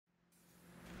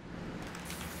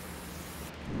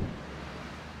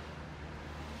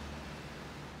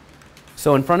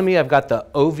So in front of me, I've got the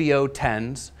OVO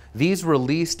 10's. These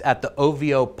released at the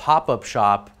OVO pop-up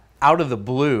shop out of the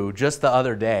blue just the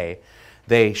other day.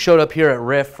 They showed up here at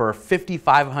RIF for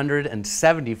 $5,500 and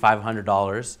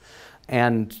 $7,500,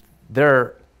 and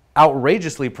they're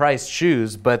outrageously priced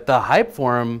shoes, but the hype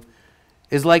for them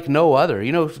is like no other.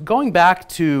 You know, going back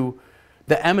to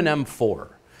the M&M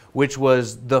 4, which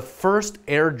was the first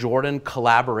Air Jordan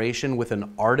collaboration with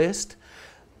an artist,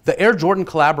 the Air Jordan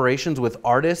collaborations with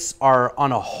artists are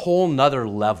on a whole nother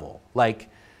level, like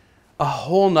a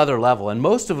whole nother level, and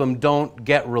most of them don't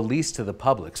get released to the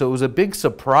public. So it was a big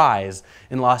surprise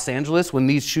in Los Angeles when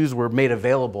these shoes were made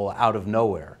available out of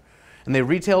nowhere. And they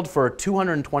retailed for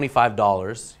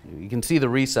 $225. You can see the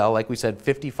resale, like we said,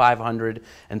 $5,500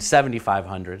 and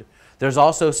 $7,500. There's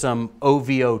also some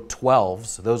OVO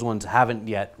 12s. Those ones haven't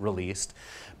yet released.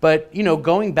 But, you know,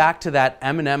 going back to that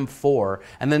M&M 4,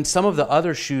 and then some of the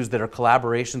other shoes that are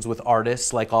collaborations with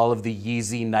artists, like all of the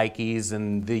Yeezy Nikes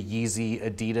and the Yeezy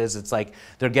Adidas, it's like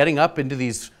they're getting up into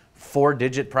these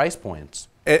 4-digit price points.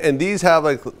 And these have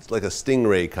like a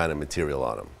stingray kind of material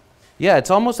on them. Yeah,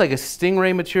 it's almost like a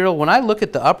stingray material. When I look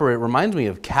at the upper, it reminds me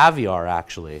of caviar,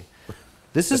 actually.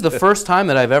 This is the first time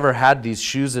that I've ever had these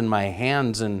shoes in my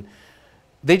hands, and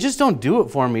they just don't do it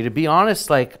for me. To be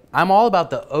honest, like, I'm all about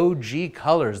the OG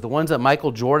colors, the ones that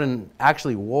Michael Jordan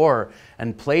actually wore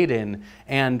and played in.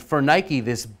 And for Nike,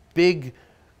 this big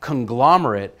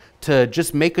conglomerate to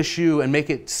just make a shoe and make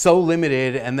it so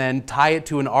limited and then tie it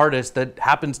to an artist that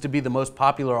happens to be the most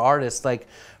popular artist, like,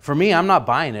 for me, I'm not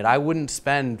buying it. I wouldn't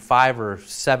spend $5,000 or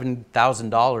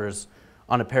 $7,000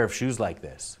 on a pair of shoes like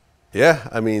this. Yeah,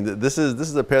 I mean, this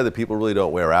is a pair that people really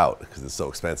don't wear out because it's so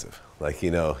expensive. Like,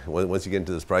 you know, once you get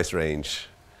into this price range,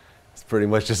 it pretty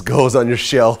much just goes on your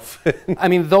shelf. I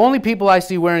mean, the only people I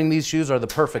see wearing these shoes are the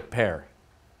perfect pair.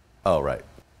 Oh, right.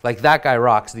 Like, that guy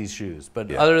rocks these shoes. But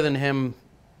yeah. Other than him...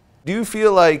 Do you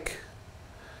feel like,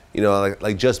 you know,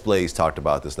 like Just Blaze talked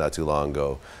about this not too long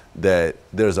ago, that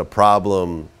there's a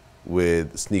problem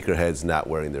with sneakerheads not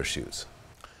wearing their shoes?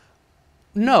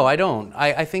 No, I don't.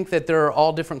 I think that there are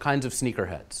all different kinds of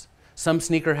sneakerheads. Some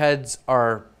sneakerheads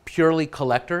are purely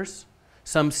collectors.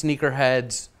 Some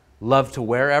sneakerheads love to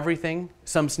wear everything.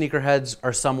 Some sneakerheads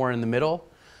are somewhere in the middle.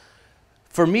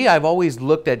 For me, I've always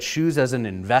looked at shoes as an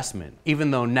investment,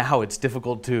 even though now it's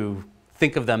difficult to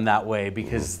think of them that way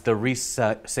because the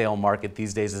resale market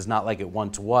these days is not like it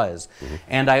once was.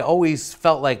 And I always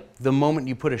felt like the moment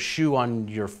you put a shoe on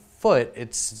your foot,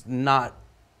 it's not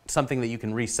something that you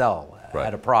can resell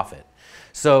at a profit.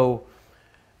 So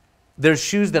there's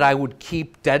shoes that I would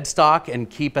keep dead stock and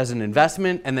keep as an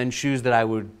investment, and then shoes that I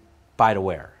would buy to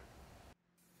wear.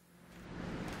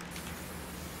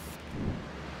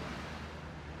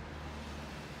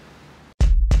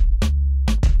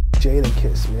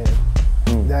 Jadakiss,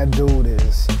 man. That dude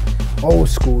is old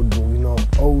school dude, you know,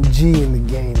 OG in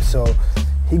the game. So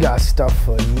he got stuff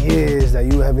for years that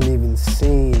you haven't even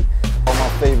seen. My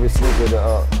favorite sneaker,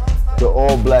 the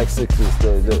all black sixes,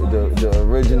 the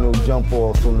original jump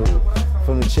off from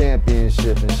the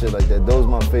championship and shit like that. Those are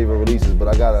my favorite releases. But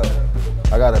I got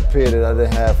a pair that I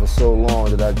didn't have for so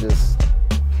long that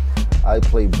I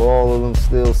play ball with them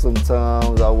still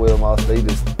sometimes. I wear them out.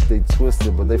 They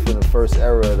twisted, but they from the first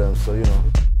era of them. So you know.